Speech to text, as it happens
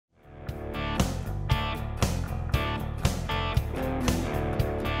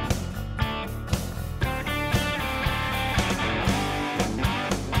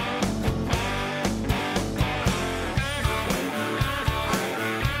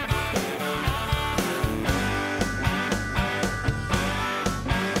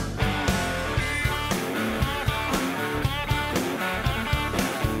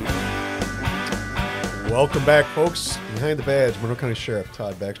Welcome back, folks. Behind the Badge, Monroe County Sheriff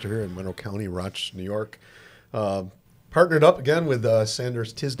Todd Baxter here in Monroe County, Rochester, New York. Partnered up again with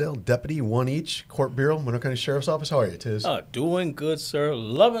Sanders Tisdale, deputy, one each, Court Bureau, Monroe County Sheriff's Office. How are you, Tiz? Doing good, sir.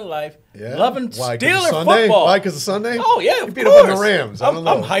 Loving life. Yeah? Loving Why, Steeler Sunday? football. Why, because of Sunday? Oh, yeah, You beat up on the Rams. I'm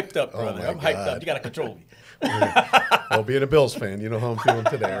know. hyped up, brother. Oh, I'm hyped up. You got to control me. Well, being a Bills fan, you know how I'm feeling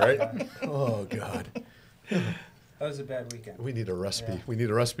today, right? Oh, God. That was a bad weekend. We need a recipe. Yeah. We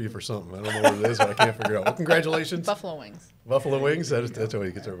need a recipe for something. I don't know what it is, but I can't figure it out. Well, congratulations. Buffalo wings. Buffalo wings? That's what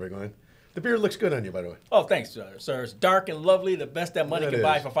he gets everybody going. The beard looks good on you, by the way. Oh, thanks, sir. It's dark and lovely, the best that money can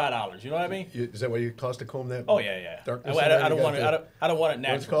buy for $5. You know what I mean? Is that why you cost to comb that? Oh, yeah. Darkness I don't want it. I don't want it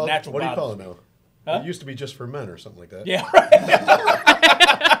natural. What's it called? Natural. What do you call it now? Huh? It used to be just for men or something like that. Yeah, right.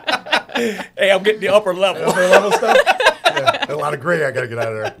 Hey, I'm getting the upper level. Upper level stuff? Yeah, a lot of gray I got to get out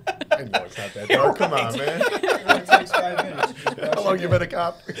of there. I know it's not that dark. Come on, man. It only takes 5 minutes. How long you been a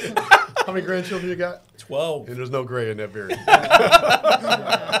cop? How many grandchildren you got? 12. And there's no gray in that beard.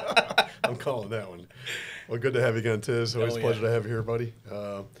 I'm calling that one. Well, good to have you again, Tiz. Always a pleasure to have you here, buddy.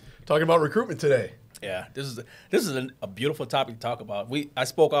 Talking about recruitment today. Yeah, this is a beautiful topic to talk about. I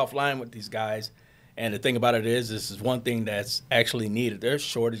spoke offline with these guys, and the thing about it is, this is one thing that's actually needed. There's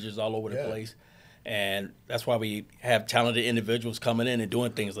shortages all over the place, and that's why we have talented individuals coming in and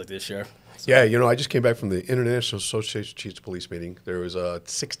doing things like this, Sheriff. So. Yeah, I just came back from the International Association of Chiefs of Police meeting. There was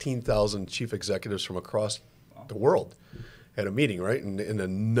 16,000 chief executives from across the world at a meeting, right? And the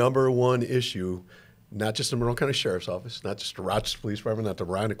number one issue, not just the Monroe County Sheriff's Office, not just the Rochester Police Department, not the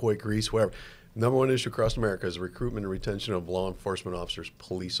Rhinoquoit, Greece, whoever. Number one issue across America is recruitment and retention of law enforcement officers,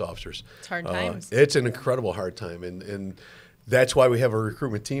 police officers. It's hard times. It's an incredible hard time, and that's why we have a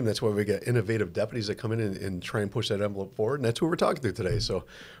recruitment team. That's why we get innovative deputies that come in and try and push that envelope forward, and that's who we're talking to today. So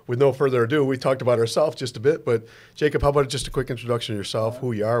with no further ado, we talked about ourselves just a bit, but Jacob, how about just a quick introduction of yourself,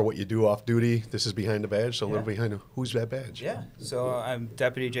 who you are, what you do off duty. This is Behind the Badge, so a little behind who's that badge? Yeah, so I'm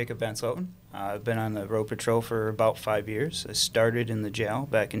Deputy Jacob VanSlooten. I've been on the road patrol for about 5 years. I started in the jail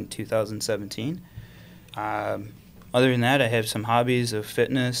back in 2017. Other than that, I have some hobbies of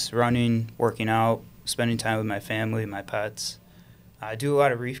fitness, running, working out, spending time with my family, my pets. I do a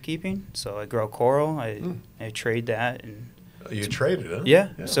lot of reef keeping, so I grow coral. I trade that. And you trade it, huh?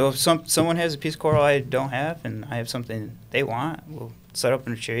 Yeah. So if someone has a piece of coral I don't have and I have something they want, we'll set up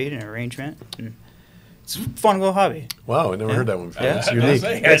a trade and arrangement. And it's a fun little hobby. Wow, I never heard that one before. Yeah. It's unique.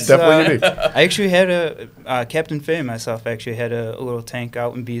 It's definitely unique. I actually had Captain Faye and myself actually had a little tank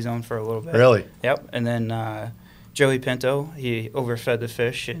out in B-Zone for a little bit. Really? Yep. And then Joey Pinto, he overfed the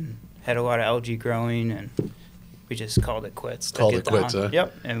fish and had a lot of algae growing, and we just called it quits. Called it quits, huh?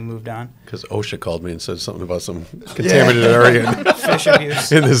 Yep, and we moved on. Because OSHA called me and said something about some contaminated area Fish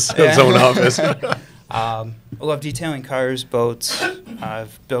abuse. in his own office. I love detailing cars, boats.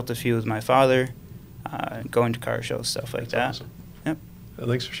 I've built a few with my father, going to car shows, stuff like that. Awesome. Yep. Well,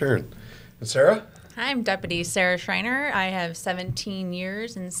 thanks for sharing. And Sarah? I'm Deputy Sarah Schreiner. I have 17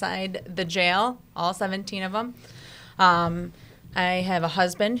 years inside the jail, all 17 of them. I have a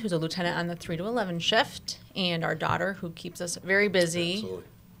husband who's a lieutenant on the 3 to 11 shift, and our daughter who keeps us very busy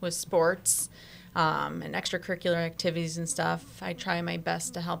with sports and extracurricular activities and stuff. I try my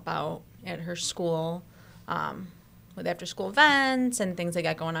best to help out at her school with after-school events and things they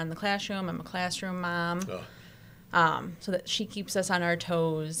got going on in the classroom. I'm a classroom mom, so that she keeps us on our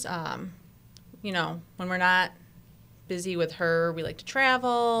toes. When we're not busy with her, we like to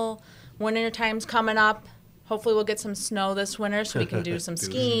travel. Winter time's coming up. Hopefully we'll get some snow this winter so we can do some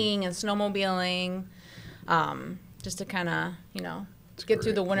skiing and snowmobiling, just to kind of, get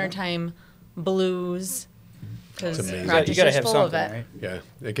through the wintertime blues, because Rochester's you gotta have full of it. right? Yeah,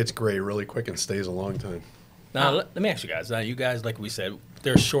 it gets gray really quick and stays a long time. Now, let me ask you guys. Now, you guys, like we said,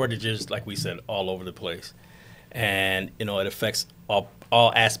 there's shortages, like we said, all over the place. And, it affects all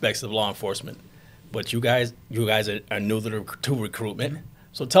aspects of law enforcement. But you guys are new to recruitment.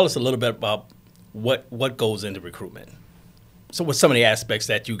 So tell us a little bit about what goes into recruitment. So what's some of the aspects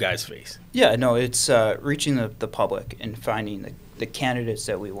that you guys face? Yeah, no, it's reaching the public and finding the candidates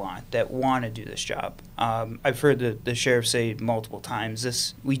that we want to do this job. I've heard the sheriff say multiple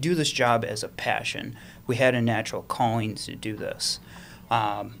times, we do this job as a passion. We had a natural calling to do this.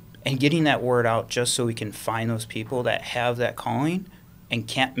 And getting that word out just so we can find those people that have that calling and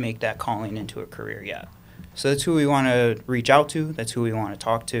can't make that calling into a career yet. So that's who we want to reach out to. That's who we want to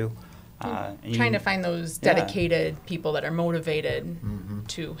talk to. Trying to find those dedicated people that are motivated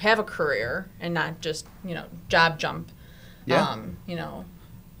to have a career and not just, job jump. Yeah. And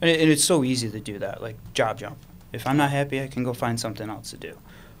it's so easy to do that, like job jump. If I'm not happy, I can go find something else to do.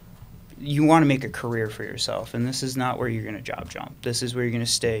 You want to make a career for yourself, and this is not where you're going to job jump. This is where you're going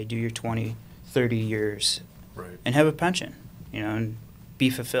to stay, do your 20, 30 years Right. and have a pension, and be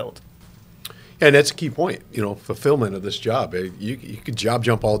fulfilled. And that's a key point, fulfillment of this job. You can job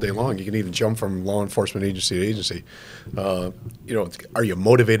jump all day long. You can even jump from law enforcement agency to agency. Are you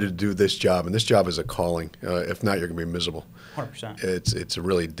motivated to do this job? And this job is a calling. If not, you're going to be miserable. 100%. It's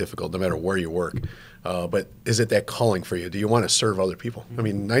really difficult no matter where you work. But is it that calling for you? Do you want to serve other people? I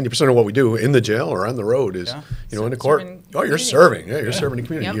mean, 90% of what we do in the jail or on the road is, in the court. Oh, you're serving. Yeah, you're serving the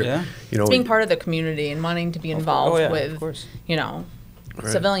community. Yep. You're, It's being part of the community and wanting to be involved with, Right.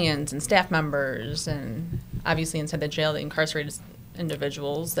 civilians and staff members, and obviously inside the jail, the incarcerated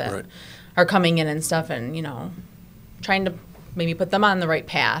individuals that Right. are coming in and stuff, and trying to maybe put them on the right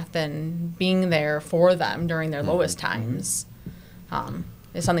path and being there for them during their lowest times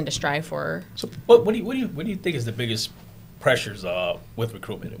is something to strive for. So what do you think is the biggest pressures with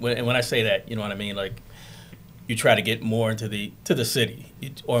recruitment? And when I say that, you know what I mean, like you try to get more into the city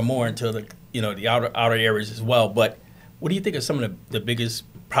or more into the outer areas as well. But what do you think are some of the biggest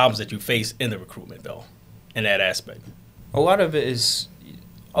problems that you face in the recruitment though, in that aspect? A lot of it is,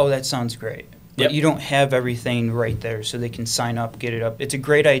 that sounds great. But Yep. you don't have everything right there so they can sign up, get it up. It's a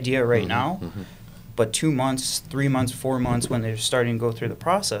great idea right now, but 2 months, 3 months, 4 months when they're starting to go through the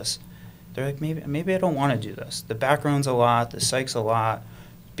process, they're like, maybe I don't want to do this. The background's a lot, the psych's a lot,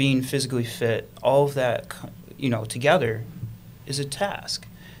 being physically fit, all of that, together is a task.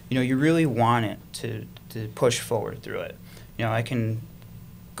 You really want it to push forward through it. I can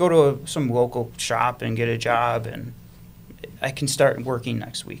go to some local shop and get a job, and I can start working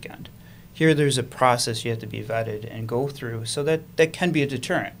next weekend. Here, there's a process you have to be vetted and go through, so that can be a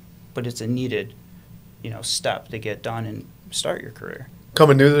deterrent, but it's a needed, step to get done and start your career.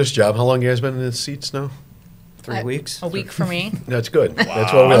 Coming new to this job, how long you guys been in the seats now? 3 weeks. A week for me. That's good. Wow.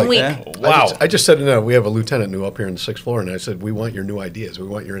 That's what we 1 like. week. Yeah. Wow. I just said, we have a lieutenant new up here on the 6th floor, and I said, we want your new ideas. We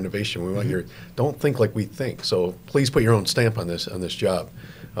want your innovation. We want your, don't think like we think. So please put your own stamp on this job.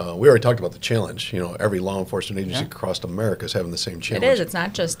 We already talked about the challenge. Every law enforcement agency across America is having the same challenge. It is. It's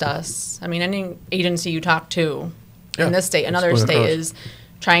not just us. I mean, any agency you talk to Yeah, in this state, another it's state, going is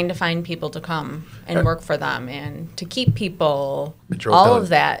trying to find people to come and work for them and to keep people, I drove all down- of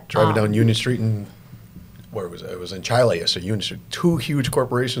that. Driving down Union Street and where was it? It was in Chile. So Union Street, 2 huge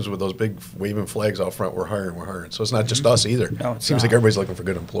corporations with those big waving flags out front. We're hiring. So it's not just us either. No, It it's seems like not. everybody's looking for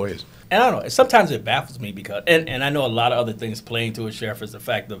good employees. And I don't know. Sometimes it baffles me because, and I know a lot of other things playing to it, Sheriff, is the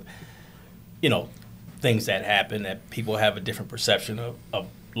fact of, things that happen that people have a different perception of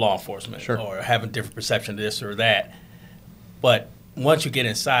law enforcement or have a different perception of this or that. But once you get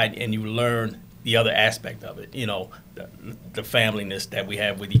inside and you learn the other aspect of it, the familyness that we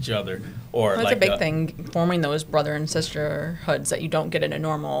have with each other, or That's like a big thing, forming those brother and sisterhoods that you don't get in a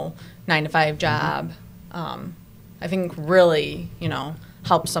normal 9-to-5 job. I think really,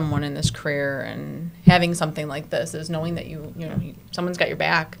 helps someone in this career, and having something like this is knowing that someone's got your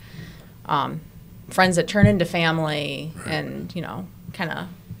back. Friends that turn into family, and kind of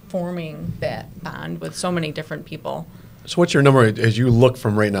forming that bond with so many different people. So what's your number as you look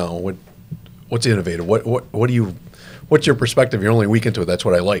from right now? What's innovative? What's your perspective? You're only a week into it. That's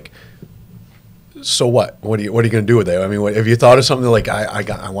what I like. So what? What are you going to do with that? I mean, have you thought of something like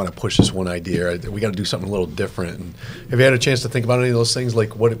I want to push this one idea? We got to do something a little different. And have you had a chance to think about any of those things?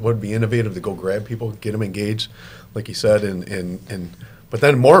 Like what would be innovative to go grab people, get them engaged, like you said, and but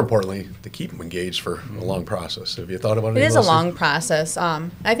then more importantly, to keep them engaged for a long process. Have you thought about It any is of a those long things? process.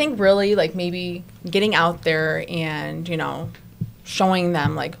 I think really like maybe getting out there and, showing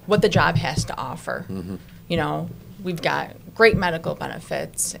them like what the job has to offer. We've got great medical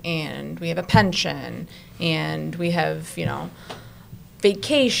benefits, and we have a pension, and we have,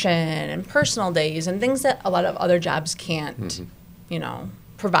 vacation and personal days and things that a lot of other jobs can't,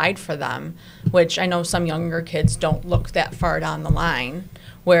 provide for them, which I know some younger kids don't look that far down the line,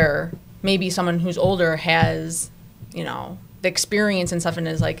 where maybe someone who's older has, the experience and stuff, and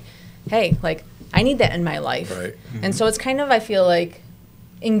is like, hey, like, I need that in my life. Right. And so it's kind of, I feel like,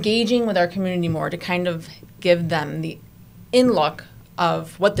 engaging with our community more to kind of give them the in-look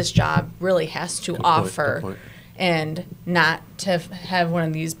of what this job really has to offer. Good point. And not to have one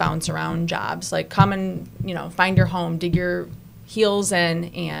of these bounce around jobs. Like, come and, find your home, dig your heels in,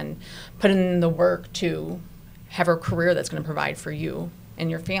 and put in the work to have a career that's going to provide for you and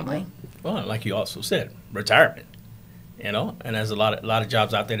your family. Well, like you also said, retirement. And there's a lot of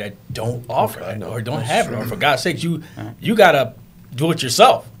jobs out there that don't offer that or don't have it. Or for God's sake, you gotta do it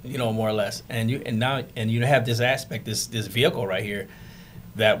yourself, more or less. And you have this aspect, this vehicle right here,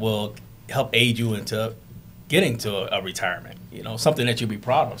 that will help aid you into getting to a retirement. Something that you'll be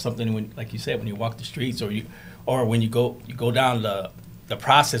proud of. Something like you said, when you walk the streets, or when you go down the the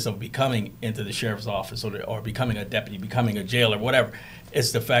process of becoming into the sheriff's office or becoming a deputy, becoming a jailer, whatever.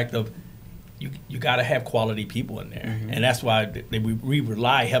 It's the fact of you got to have quality people in there, and that's why we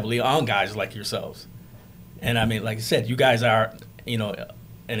rely heavily on guys like yourselves. And I mean, like I said, you guys are an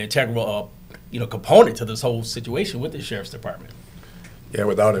integral component to this whole situation with the sheriff's department. Yeah,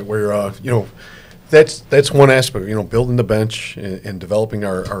 without it, we're that's one aspect. Building the bench and developing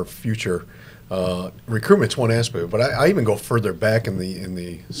our future. Recruitment's one aspect, but I even go further back in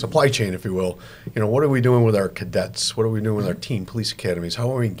the supply chain, if you will. What are we doing with our cadets? What are we doing with our teen police academies? How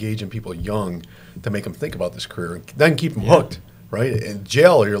are we engaging people young to make them think about this career and then keep them hooked? Right? In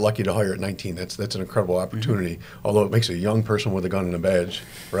jail, you're lucky to hire at 19. That's an incredible opportunity. Although it makes a young person with a gun and a badge,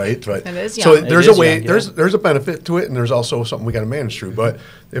 right? But it is young. so there's a way. Young, yeah. There's a benefit to it, and there's also something we got to manage through. But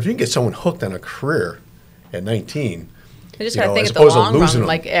if you can get someone hooked on a career at 19. I just got to think as at the opposed to long losing run. them.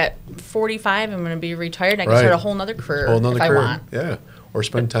 Like at 45, I'm going to be retired. I can Right. start a whole nother career if I want. Yeah, or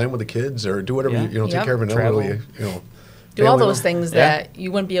spend time with the kids, or do whatever Yeah. take Yep. care of an Travel. elderly. Do all family those member. things that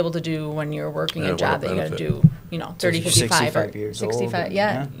you wouldn't be able to do when you're working Yeah, a what job a that you got to benefit. do, 30, you're 55, 65 or years old,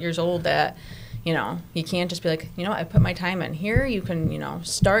 65, years old that, you can't just be like, I put my time in here. You can,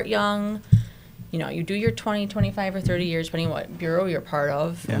 start young, you do your 20, 25, or 30 years, depending on what bureau you're part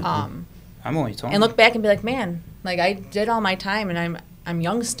of. Yeah. I'm only 20. And look back and be like, man, like I did all my time and I'm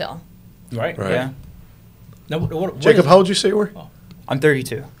young still. Right. Right. Yeah. Now, what Jacob, is- how old you say you were? I'm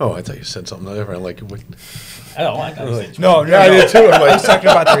 32. Oh, I thought you said something different. Like, I thought you said No, yeah, I did too. I'm I like, was talking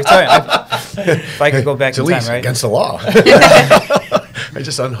about the retirement. If I could go back it's in time, illegal right? against the law. I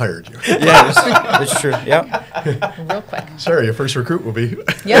just unhired you. Yeah, it's true. Yep. Real quick. Sorry, your first recruit will be.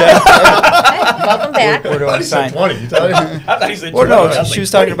 Yeah. Hey, welcome back. Where do I sign? 20. You thought I thought you said Well, 20. I no, was she like,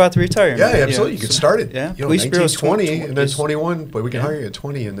 was talking 20. about the retirement. Yeah, absolutely. You could start it. Yeah. 19, Bureau's 20, and then is- 21. But we can hire you at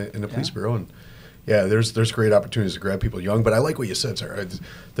 20 in the police bureau. And yeah, there's great opportunities to grab people young. But I like what you said, Sarah.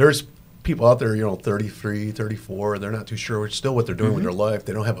 There's people out there, 33, 34. They're not too sure still what they're doing with their life.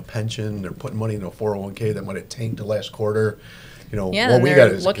 They don't have a pension. They're putting money into a 401k that might have tanked the last quarter. Yeah, what and we they're got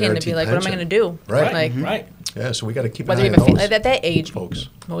is a looking to be guaranteed like, what am I pension. going to do? Right. Like, Right. Yeah, so we got to keep an whether eye you on have those at that age, folks.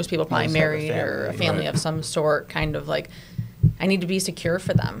 most people probably Most have a married or a family. family Right. of some sort, kind of like, I need to be secure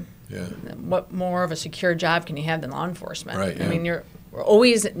for them. Yeah. What more of a secure job can you have than law enforcement? Right, I yeah. mean, we're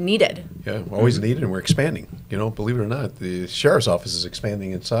always needed. Yeah, we're always needed, and we're expanding. Believe it or not, the sheriff's office is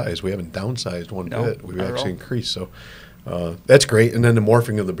expanding in size. We haven't downsized one No, bit. We've not at actually all. increased. So that's great. And then the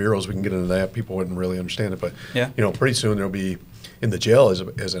morphing of the bureaus, we can get into that. People wouldn't really understand it, but Yeah. pretty soon there'll be in the jail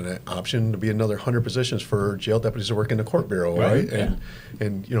as an option to be another 100 positions for jail deputies to work in the court bureau, right? Yeah.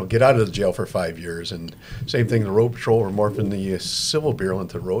 And get out of the jail for 5 years. And same thing, the road patrol, we're morphing the civil bureau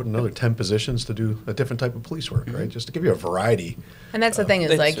into road, another 10 positions to do a different type of police work, right? Just to give you a variety. And that's the thing is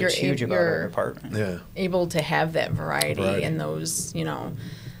That's like what's huge about our you're department. Yeah. able to have that variety and those,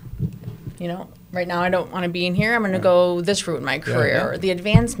 right now I don't want to be in here. I'm going to go this route in my career. yeah. Or the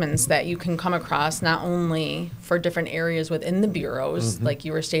advancements that you can come across not only for different areas within the bureaus, like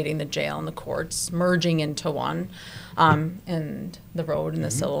you were stating, the jail and the courts merging into one, and the road and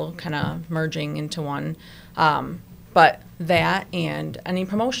the civil kind of merging into one. But that and any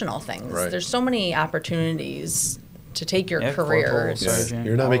promotional things. Right. There's so many opportunities to take your Yeah, career. corporal, sergeant,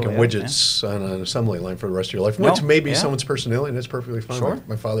 You're not all the making way up, widgets on an assembly line for the rest of your life, No, which may be yeah. someone's personality, and that's perfectly fine. Sure.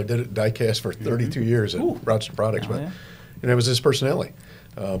 My father did it die-cast for 32 years at Rochester Products, Oh, but yeah. it was his personality.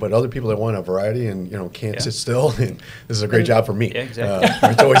 But other people that want a variety and can't sit still, and this is a great job for me. Yeah, exactly.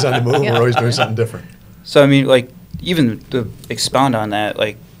 It's always on the move. Yeah. We're always doing something different. So, I mean, like, even to expound on that,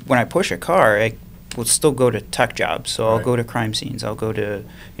 like, when I push a car, I will still go to tech jobs. So I'll Right. go to crime scenes. I'll go to,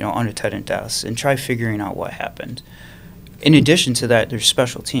 unattended deaths and try figuring out what happened. In addition to that, there's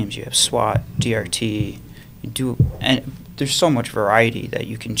special teams. You have SWAT, DRT, and there's so much variety that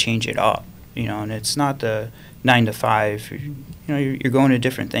you can change it up, and it's not the 9 to 5. You're going to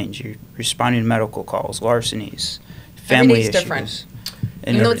different things. You're responding to medical calls, larcenies, family Every day's issues. different.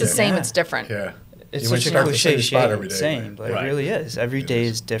 And Even though it's the every- same, yeah. it's different. Yeah. It's You might such a start the cliche same spot every day, saying, right? but Right. it really is. Every It day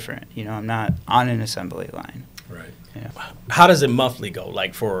is. is different. I'm not on an assembly line. Right. Yeah. How does it monthly go,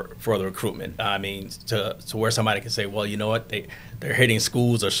 like for the recruitment? I mean, to where somebody can say, well, you know what, they're hitting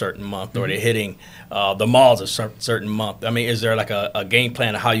schools a certain month, or they're hitting the malls a certain month. I mean, is there like a game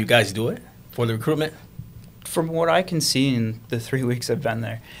plan of how you guys do it for the recruitment? From what I can see in the 3 weeks I've been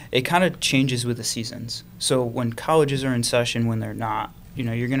there, it kind of changes with the seasons. So when colleges are in session, when they're not,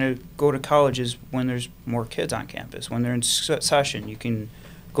 you're going to go to colleges when there's more kids on campus. When they're in session, you can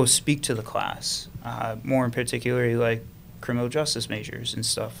go speak to the class, more in particular like criminal justice majors and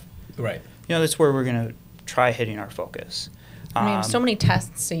stuff. Right. That's where we're going to try hitting our focus. I mean, so many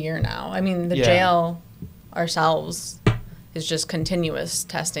tests a year now. I mean, the Yeah. jail ourselves is just continuous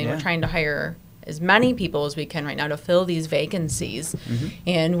testing. Yeah. We're trying to hire as many people as we can right now to fill these vacancies.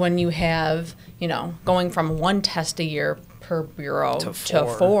 And when you have, going from 1 test a year per bureau to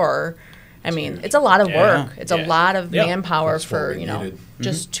 4, I mean, it's a lot of work. It's a lot of manpower That's what for, we needed.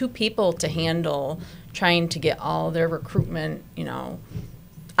 just 2 people to handle trying to get all their recruitment,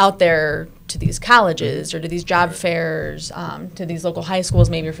 out there to these colleges or to these job fairs, to these local high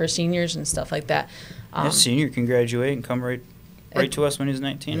schools, maybe for seniors and stuff like that. A senior can graduate and come right to us when he's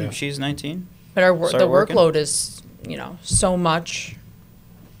 19. Yeah. If she's 19. But the working. workload is, so much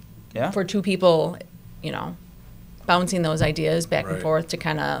for 2 people, bouncing those ideas back and forth to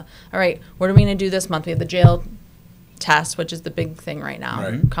kind of, all right, what are we going to do this month? We have the jail test, which is the big thing right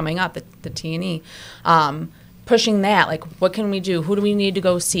now coming up, the T&E. Pushing that, like, what can we do? Who do we need to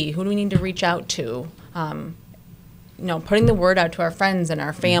go see? Who do we need to reach out to? Putting the word out to our friends and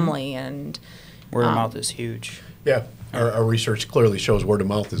our family. And word of mouth is huge. Yeah, our research clearly shows word of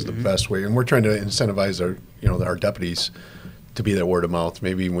mouth is the best way, and we're trying to incentivize our deputies to be that word of mouth,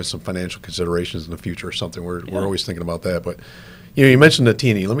 maybe even with some financial considerations in the future or something. We're always thinking about that. But you mentioned the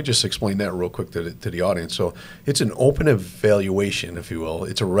T&E. Let me just explain that real quick to the audience. So it's an open evaluation, if you will.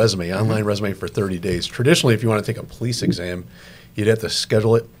 It's a resume, online resume for 30 days. Traditionally, if you want to take a police exam, you'd have to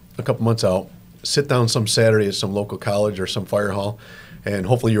schedule it a couple months out, sit down some Saturday at some local college or some fire hall, and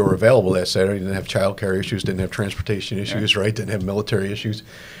hopefully you were available that Saturday. You didn't have child care issues, didn't have transportation issues, right? Didn't have military issues.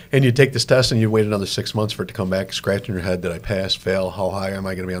 And you take this test and you wait another 6 months for it to come back, scratching your head, did I pass, fail, how high am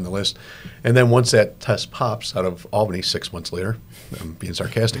I going to be on the list? And then once that test pops out of Albany 6 months later, I'm being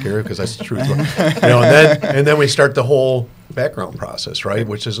sarcastic here because that's the truth. And then we start the whole background process, right,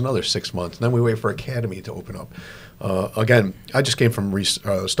 which is another 6 months. And then we wait for academy to open up. Again, I just came from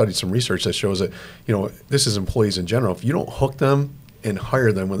studied some research that shows that, this is employees in general. If you don't hook them and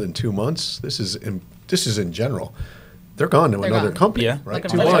hire them within 2 months, this is in general. They're gone to another company, right?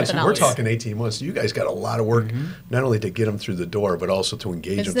 2 months. We're talking 18 months. So you guys got a lot of work, not only to get them through the door, but also to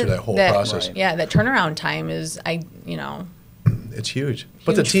engage them through that whole process. Yeah, that turnaround time is, it's huge.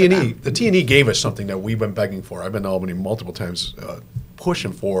 But the T&E gave us something that we've been begging for. I've been to Albany multiple times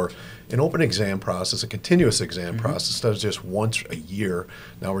pushing for an open exam process, a continuous exam process instead of just once a year.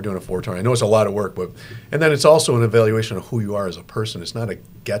 Now we're doing it 4 times. I know it's a lot of work, and then it's also an evaluation of who you are as a person. It's not a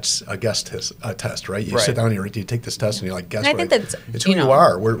guess test, right? You sit down here, you take this test, and you're like, guess what? I think that's, it's who you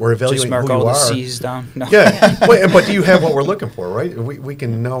are. We're evaluating just mark who all you the are. C's down. No. Yeah, but do you have what we're looking for, right? We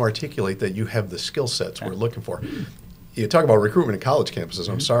can now articulate that you have the skill sets we're looking for. You talk about recruitment in college campuses.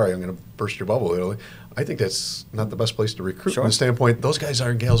 I'm sorry, I'm going to burst your bubble a little. I think that's not the best place to recruit from the standpoint, those guys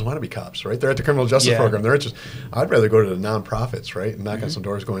and gals want to be cops, right? They're at the criminal justice program. They're interested. I'd rather go to the nonprofits, right, and knock on some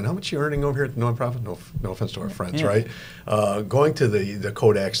doors going, how much are you earning over here at the nonprofit? No offense to our friends, right? Going to the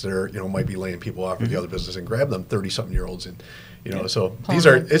Kodaks that are, might be laying people off with the other business and grab them 30-something-year-olds and, so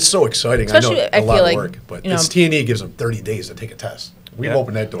it's so exciting. Especially, I know a lot like, of work, but this T&E gives them 30 days to take a test. We've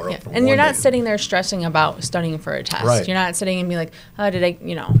opened that door up. And you're not sitting there stressing about studying for a test. Right. You're not sitting and being like, how do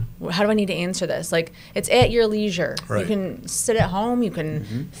I need to answer this? Like, it's at your leisure. Right. You can sit at home. You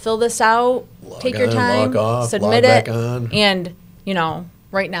can fill this out, take your time, log off, submit log it. back on. And,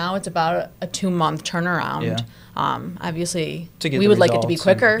 right now it's about a 2-month turnaround. Yeah. Obviously, we would like it to be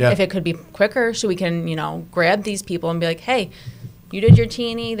quicker. If it could be quicker so we can, grab these people and be like, hey, you did your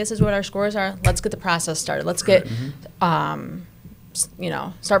T&E. This is what our scores are. Let's get the process started. Let's get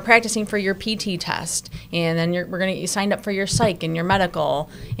start practicing for your PT test, and then we're going to get you signed up for your psych and your medical,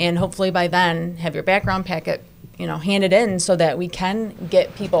 and hopefully by then have your background packet, handed in so that we can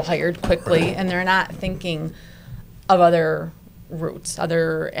get people hired quickly, and they're not thinking of other routes,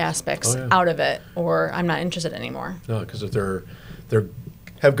 other aspects out of it, or I'm not interested anymore. No, because if they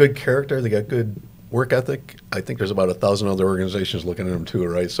have good character, they got good work ethic. I think there's about 1,000 other organizations looking at them too,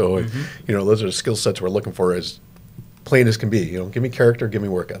 right? So, those are the skill sets we're looking for as plain as can be. Give me character, give me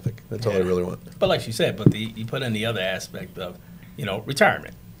work ethic. That's all I really want. But like you said, you put in the other aspect of,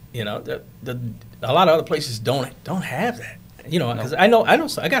 retirement. A lot of other places don't have that. Because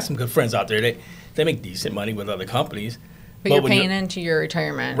I got some good friends out there. They make decent money with other companies. But you're paying into your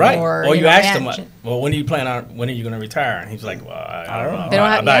retirement, right? Or you ask them, well, when are you going to retire? And he's like, well, I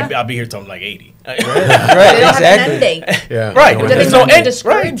don't know. I'll be here till I'm like 80. Right, they don't have an end date. Right. There's no end.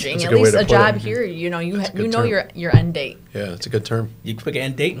 Discouraging. At least a job it. here, you know your end date. Yeah, it's a good term. You pick an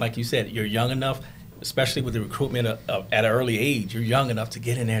end date, like you said, you're young enough, especially with the recruitment at an early age. You're young enough to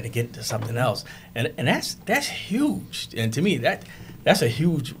get in there to get into something else, and that's huge. And to me, that's a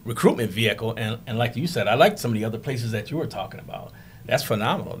huge recruitment vehicle. And like you said, I like some of the other places that you were talking about. That's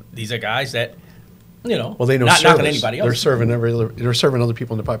phenomenal. These are guys that Well, they know not knocking service. anybody They're else. serving other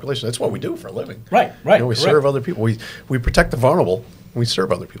people in the population. That's what we do for a living. Right. We serve other people. We protect the vulnerable. We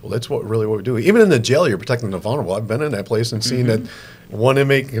serve other people. That's what we do. Even in the jail, you're protecting the vulnerable. I've been in that place and seen that one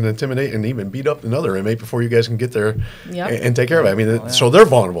inmate can intimidate and even beat up another inmate before you guys can get there and take care of it. I mean, so they're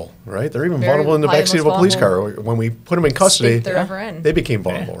vulnerable, right? They're even vulnerable in the backseat of a police car. When we put them in custody, they became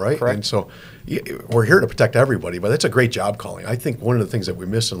vulnerable, right? Correct. And so we're here to protect everybody, but that's a great job calling. I think one of the things that we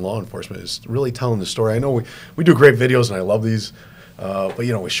miss in law enforcement is really telling the story. I know we do great videos, and I love these, but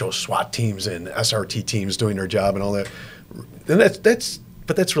we show SWAT teams and SRT teams doing their job and all that. And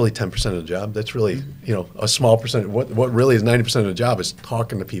that's really 10% of the job. That's really, a small percent. What really is 90% of the job is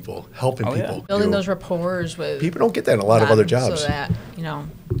talking to people, helping people. Building those rapports with people don't get that in a lot of other jobs. So that,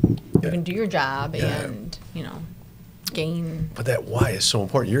 you can do your job and, gain. But that why is so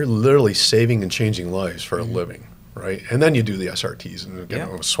important. You're literally saving and changing lives for a living, right? And then you do the SRTs. And again,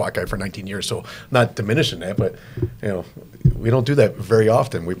 I'm a SWAT guy for 19 years, so not diminishing that, but, we don't do that very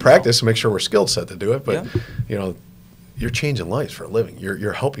often. We practice and make sure we're skilled set to do it, but, you're changing lives for a living.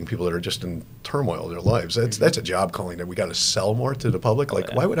 You're helping people that are just in turmoil in their lives. That's a job calling that we got to sell more to the public.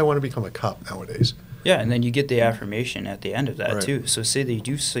 Like, why would I want to become a cop nowadays? Yeah, and then you get the affirmation at the end of that, Right. too. So say that you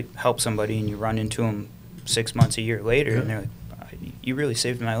do help somebody and you run into them 6 months, a year later, and they're like, you really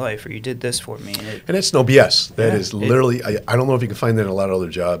saved my life, or you did this for me. And it's no BS. That is literally, I don't know if you can find that in a lot of other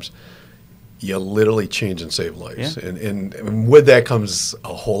jobs. You literally change and save lives. Yeah. And with that comes a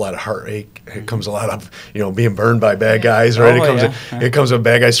whole lot of heartache. It comes a lot of, being burned by bad guys, right? It comes with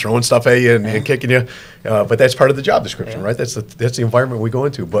bad guys throwing stuff at you and kicking you. But that's part of the job description, right? That's the environment we go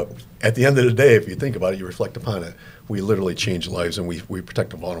into. But at the end of the day, if you think about it, you reflect upon it, we literally change lives and we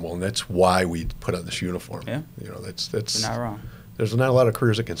protect the vulnerable. And that's why we put on this uniform. Yeah. That's You're not wrong. There's not a lot of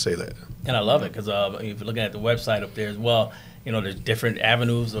careers that can say that. And I love it because if you're looking at the website up there as well, there's different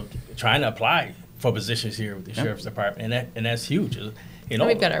avenues of trying to apply for positions here with the Sheriff's Department, and that's huge.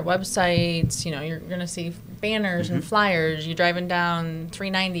 We've got our websites. You're going to see banners and flyers. You're driving down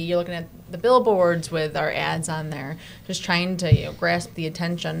 390. You're looking at the billboards with our ads on there, just trying to grasp the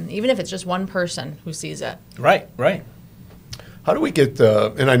attention, even if it's just one person who sees it. Right. How do we get,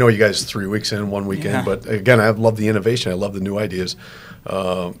 and I know you guys 3 weeks in, 1 weekend, but again, I love the innovation. I love the new ideas.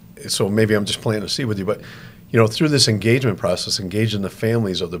 So maybe I'm just planting a seed with you, but through this engagement process, engaging the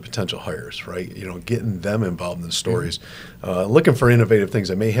families of the potential hires, right? Getting them involved in the stories, looking for innovative things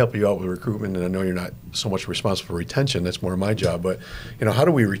that may help you out with recruitment. And I know you're not so much responsible for retention; that's more my job. But how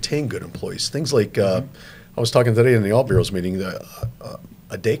do we retain good employees? Things like I was talking today in the All Bureaus meeting.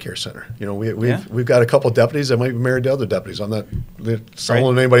 A daycare center. We've got a couple of deputies that might be married to other deputies. I'm not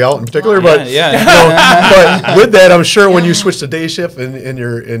selling anybody out in particular, but but with that, I'm sure when you switch to day shift and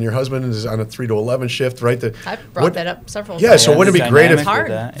your husband is on a 3 to 11 shift, right? I've brought that up several times. Yeah, so wouldn't it be great if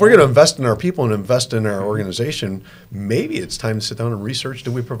we're going to invest in our people and invest in our organization? Maybe it's time to sit down and research: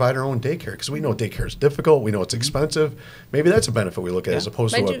 do we provide our own daycare? Because we know daycare is difficult. We know it's expensive. Maybe that's a benefit we look at as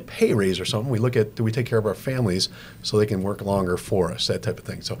opposed to a pay raise or something. We look at: do we take care of our families so they can work longer for us? That type of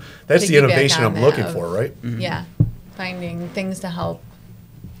thing. So that's the innovation I'm looking for, right? Yeah, finding things to help,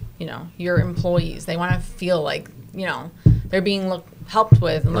 your employees. They want to feel like, they're being helped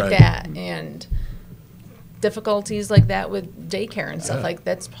with and looked at, and difficulties like that with daycare and stuff like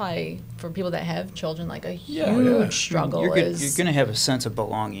that's probably for people that have children like a huge struggle. You're going to have a sense of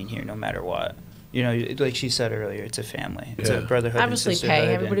belonging here no matter what. Like she said earlier, it's a family. It's a brotherhood. Obviously, and sisterhood.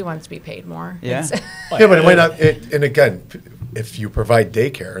 Everybody wants to be paid more. Yeah. But it might not. And again, if you provide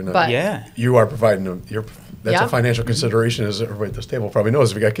daycare, and you are providing them, that's a financial consideration, as everybody at this table probably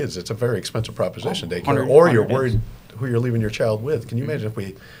knows. If you got kids, it's a very expensive proposition, daycare. Or you're worried who you're leaving your child with. Can you imagine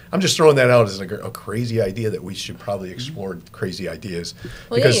if I'm just throwing that out as a crazy idea that we should probably explore crazy ideas.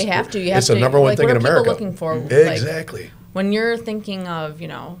 Well, you have to. It's the number one thing in America. What are people looking for? Exactly. When you're thinking of,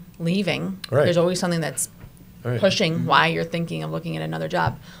 leaving, there's always something that's pushing why you're thinking of looking at another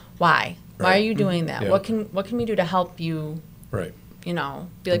job. Why? Why are you doing that? What can we do to help you? Right. Be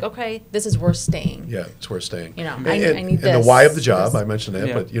like, okay, this is worth staying. Yeah, it's worth staying. I need this. And the why of the job, I mentioned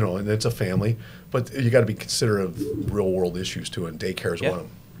that, but and it's a family. But you got to be considerate of real world issues too, and daycare is one of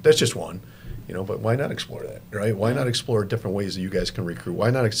them. That's just one. But why not explore that, right? Why not explore different ways that you guys can recruit? Why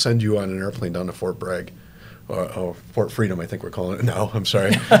not send you on an airplane down to Fort Bragg? Or Fort Freedom, I think we're calling it now. I'm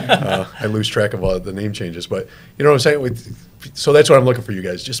sorry. I lose track of the name changes. But you know what I'm saying? So that's what I'm looking for you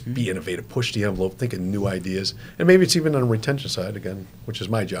guys. Just be innovative. Push the envelope. Think of new ideas. And maybe it's even on the retention side, again, which is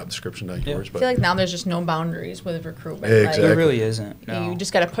my job description, not yours. I feel like now there's just no boundaries with recruitment. Exactly. There really isn't. No. You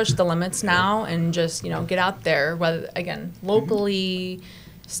just got to push the limits now and just, get out there, whether, again, locally,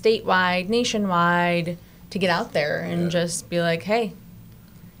 statewide, nationwide, to get out there and just be like, hey,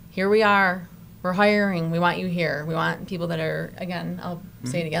 here we are. we're hiring. We want you here. We want people that are, again, I'll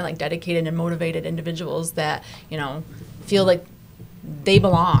say it again, like dedicated and motivated individuals that, you know, feel like they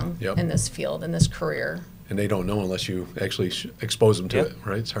belong Yep. in this field, in this career. And they don't know unless you actually expose them to Yep. it,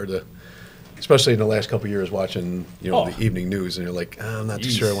 right? It's hard to, especially in the last couple of years watching, you know, Oh. the evening news, and you're like, I'm not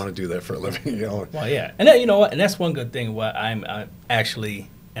Jeez. sure I want to do that for a living, you know. Well, yeah, and then, you know what, and that's one good thing. What I'm actually,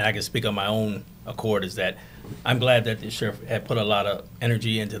 and I can speak on my own accord, is that I'm glad that the sheriff had put a lot of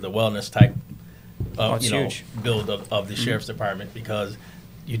energy into the wellness type of it's huge. build of the sheriff's department, because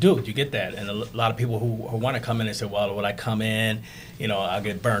you get that, and a lot of people who want to come in and say, well, when I come in, you know, I'll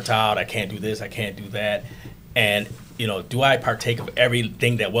get burnt out. I can't do this. I can't do that. And you know, do I partake of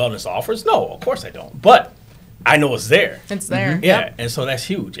everything that wellness offers? No, of course I don't. But I know it's there. It's there. Yeah, Yep. and so that's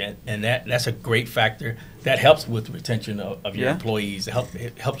huge, and that's a great factor that helps with retention of your Yeah. employees. It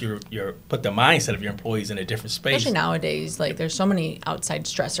help your put the mindset of your employees in a different space. Especially nowadays, like there's so many outside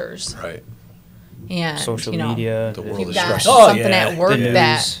stressors. Right. And, Social you know, media, The if world you've is got stressful. Oh, something yeah. at work the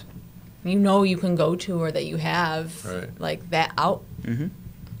that news. you know you can go to, or that you have Right. like that out Mhm.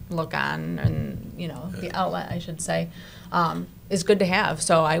 look on, and you know the outlet, I should say, is good to have.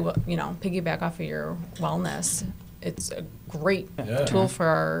 So I will, you know, piggyback off of your wellness. It's a great Yeah. tool for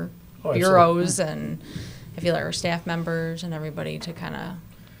our Oh, bureaus, and I feel like our staff members and everybody to kind of.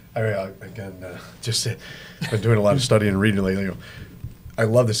 Again, just been doing a lot of studying and reading lately. You know, I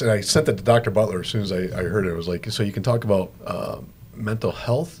love this, and I sent that to Dr. Butler as soon as I heard it. It was like, so you can talk about mental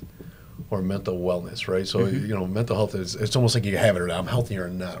health or mental wellness, right? So, you know, mental health is, it's almost like you have it or not. I'm healthy or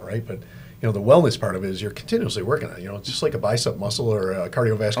not, right? But, you know, the wellness part of it is you're continuously working on it. You know, it's just like a bicep muscle or a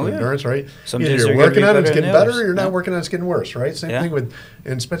cardiovascular Oh, yeah. endurance, right? Some Either days you're are gonna working be on it, it's better getting than better, others. or you're not Yeah. working on it, it's getting worse, right? Same Yeah. thing with,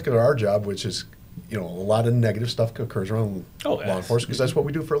 in particular, our job, which is, you know, a lot of negative stuff occurs around Oh, law yes. enforcement, because that's what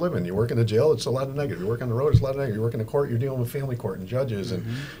we do for a living. You work in the jail, it's a lot of negative. You work on the road, it's a lot of negative. You work in the court, you're dealing with family court and judges, and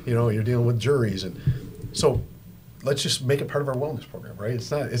you know, you're dealing with juries, and so let's just make it part of our wellness program, right?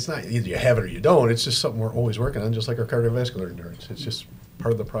 It's not either you have it or you don't. It's just something we're always working on, just like our cardiovascular endurance. It's just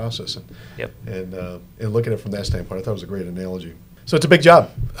part of the process, Yep. and look at it from that standpoint. I thought it was a great analogy. So it's a big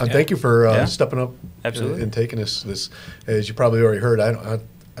job. Yeah. Thank you for Yeah. stepping up Absolutely. and taking this. As you probably already heard,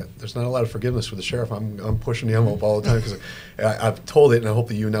 there's not a lot of forgiveness for the sheriff. I'm pushing the envelope all the time, because I've told it, and I hope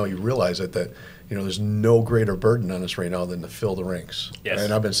that you realize it, that you know there's no greater burden on us right now than to fill the ranks. Yes.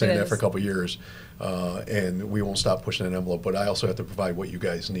 And I've been saying It that for a is. couple of years, and we won't stop pushing that envelope. But I also have to provide what you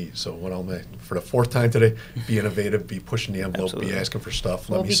guys need. So what I'll make for the fourth time today, be innovative, be pushing the envelope, Absolutely. be asking for stuff.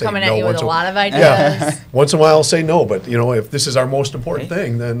 We'll Let me be say coming no at you with once a lot of ideas. Yeah. Once in a while, I'll say no, but you know, if this is our most important Hey.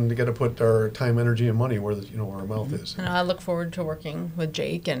 thing, then you got to put our time, energy, and money where where our mouth is. And I look forward to working with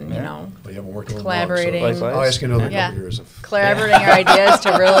Jake and, you Yeah. know, But you haven't worked with them Collaborating. long, so I'll ask you another Yeah. couple years. If, collaborating our ideas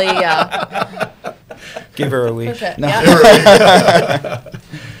to really Give her a week. push it. No. Yeah.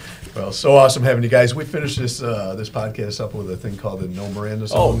 Well, so awesome having you guys. We finished this podcast up with a thing called the No Miranda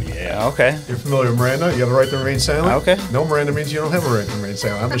Oh zone. yeah. Okay. You're familiar with Miranda? You have a right to remain silent? Okay. No Miranda means you don't have a right to remain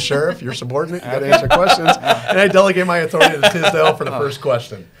silent. I'm the sheriff, you're subordinate, you got to answer questions. And I delegate my authority to Tisdale for the first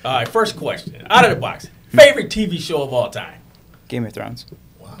question. All right. First question, out of the box. Favorite TV show of all time? Game of Thrones.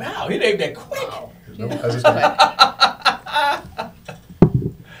 Wow, he named that quick. There's no hesitation.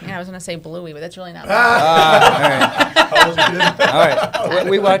 Yeah, I was gonna say Bluey, but that's really not. All right. How old is your kid? All right.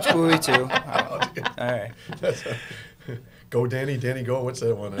 We watch Bluey too. All right. Go, Danny, Danny, go. What's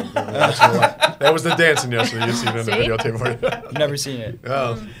that one? That was the dancing yesterday. You've seen it on the See? videotape. Never seen it.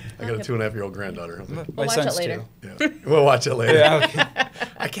 Oh, I got a 2.5-year-old granddaughter. My We'll watch it son's later. too. Yeah. We'll watch it later. Yeah. Okay.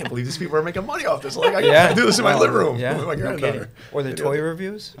 I can't believe these people are making money off this. Like, I Yeah. can do this in my Well, living room Yeah. with my No granddaughter. kidding. Or the toy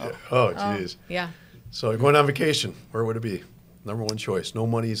reviews. Oh. Oh, jeez. Yeah. So going on vacation, where would it be? Number one choice. No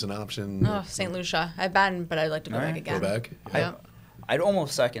money is an option. Oh, St. Lucia. I've been, but I'd like to go All back right. Go again. back. Yeah. I'd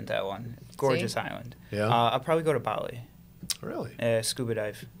almost second that one. Gorgeous See? island. Yeah. I'll probably go to Bali. Really? Scuba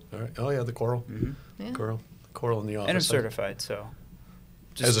dive. All right. Oh yeah, the coral. Yeah. Coral in the office. And I'm certified, so.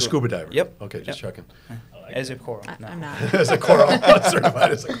 As a scuba diver. Yep. Okay, just Yep. checking. As a coral. No. I'm not. As a coral.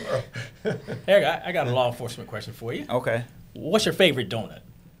 Certified as a coral. Hey, I got a law enforcement question for you. Okay. What's your favorite donut?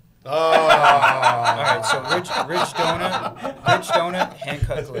 All right, so rich donut, hand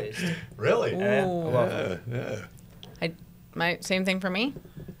cut glazed. Really? Yeah, I Ooh. love Yeah, it. yeah. Same thing for me.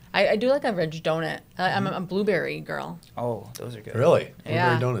 I do like a ridge donut. I'm a blueberry girl. Oh, those are good. Really?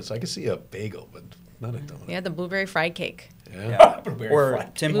 Yeah. Blueberry donuts. I could see a bagel, but not a donut. Yeah, the blueberry fried cake. Yeah. Yeah. Blueberry Or fry.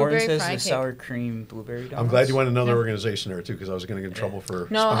 Tim Blueberry Hortons has fry the cake. sour cream blueberry donuts. I'm glad you went another organization there too, because I was going to get in trouble for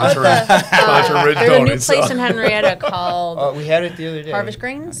No, sponsoring Ridge there's a new Donuts. place so- in Henrietta called We had it the other day. Harvest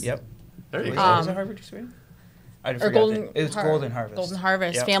Grains. Yep. There you Was go. it Harvest Grains? I Or forgot Golden. that. It's Golden Harvest. Golden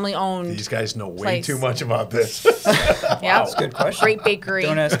Harvest, Yep. family owned. These guys know way Place. too much about this. Yeah, That's a good question. Great bakery.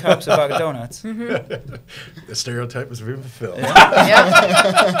 Don't ask cops about donuts. The stereotype was being fulfilled.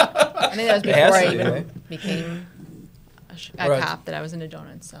 Yeah. I think that was It has before I to be, even right? became a Right. cop that I was into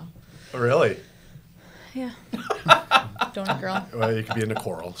donuts. So Really? yeah, donut girl. Well, you could be into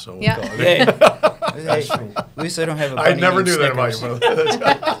coral, so we'll Yeah. call it. Hey, at least I don't have a I bunny never named knew that about you, Snickers.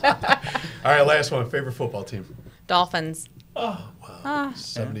 brother. All right, last one. Favorite football team? Dolphins. Oh, wow.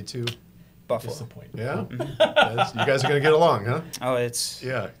 72. Buffalo. Disappointing. Yeah? Yes, you guys are going to get along, huh? Oh, it's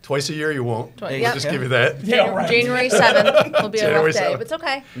Yeah. Twice a year you won't. Twice, We'll yeah. just give you that. Yeah, right. January 7th will be a January rough day, 7th. but it's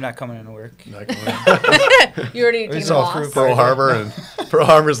okay. I'm not coming into work. Not gonna- You already It's taken the all loss. through Pearl Harbor and Pearl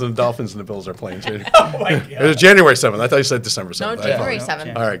Harbor's and the Dolphins and the Bills are playing. Oh my It God. was January 7th. I thought you said December 7th. No, I January apologize.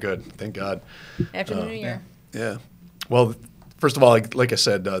 7th. All right, good. Thank God. After the new year. Yeah. Well, first of all, like I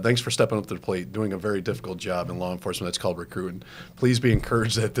said, thanks for stepping up to the plate, doing a very difficult job in law enforcement. That's called recruiting. Please be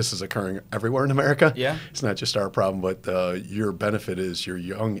encouraged that this is occurring everywhere in America. Yeah. It's not just our problem, but your benefit is you're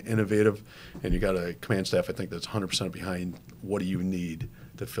young, innovative, and you got a command staff, I think, that's 100% behind what do you need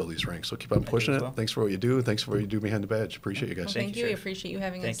to fill these ranks. So keep on pushing it. well. Thanks for what you do. Thanks for what you do behind the badge. Appreciate you guys. Well, thank you. We Sheriff. appreciate you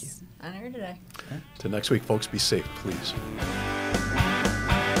having Thank us on air today. Till next week, folks, be safe, please.